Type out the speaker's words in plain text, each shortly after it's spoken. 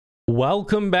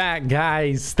Welcome back,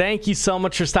 guys. Thank you so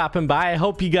much for stopping by. I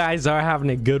hope you guys are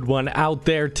having a good one out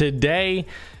there today.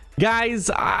 Guys,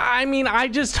 I mean, I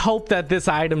just hope that this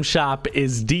item shop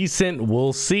is decent.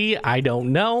 We'll see. I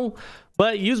don't know.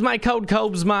 But use my code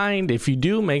COBESMIND. If you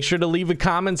do, make sure to leave a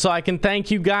comment so I can thank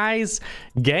you guys.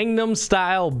 Gangnam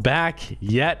Style back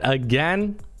yet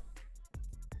again.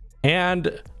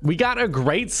 And we got a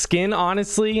great skin,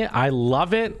 honestly. I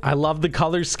love it. I love the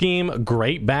color scheme.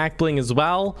 Great back bling as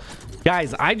well.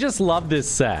 Guys, I just love this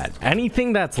set.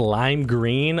 Anything that's lime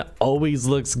green always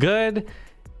looks good.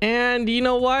 And you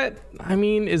know what? I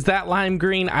mean, is that lime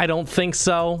green? I don't think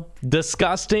so.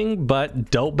 Disgusting, but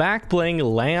dope back bling.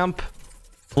 Lamp,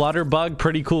 flutterbug,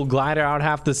 pretty cool glider, I would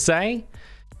have to say.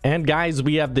 And guys,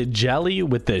 we have the jelly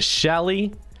with the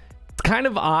Shelly. It's kind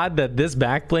of odd that this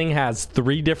back bling has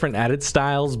 3 different edit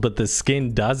styles, but the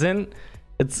skin doesn't.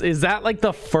 Is that like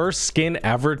the first skin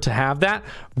ever to have that?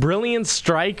 Brilliant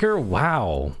Striker.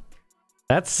 Wow,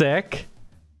 that's sick.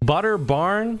 Butter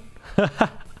Barn. All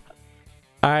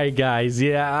right, guys.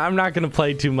 Yeah, I'm not going to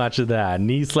play too much of that.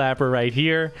 Knee slapper right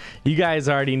here. You guys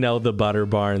already know the Butter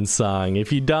Barn song.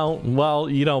 If you don't, well,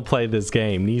 you don't play this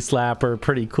game. Knee slapper,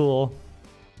 pretty cool.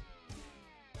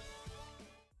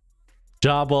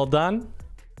 Job well done.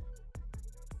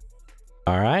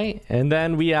 All right. And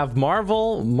then we have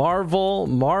Marvel, Marvel,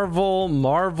 Marvel,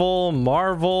 Marvel,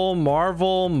 Marvel,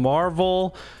 Marvel,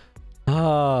 Marvel.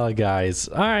 Oh, guys.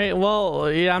 All right,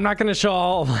 well, yeah, I'm not going to show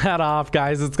all that off,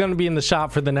 guys. It's going to be in the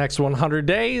shop for the next 100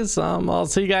 days. I'll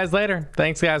see you guys later.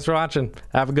 Thanks, guys, for watching.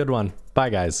 Have a good one. Bye,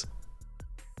 guys.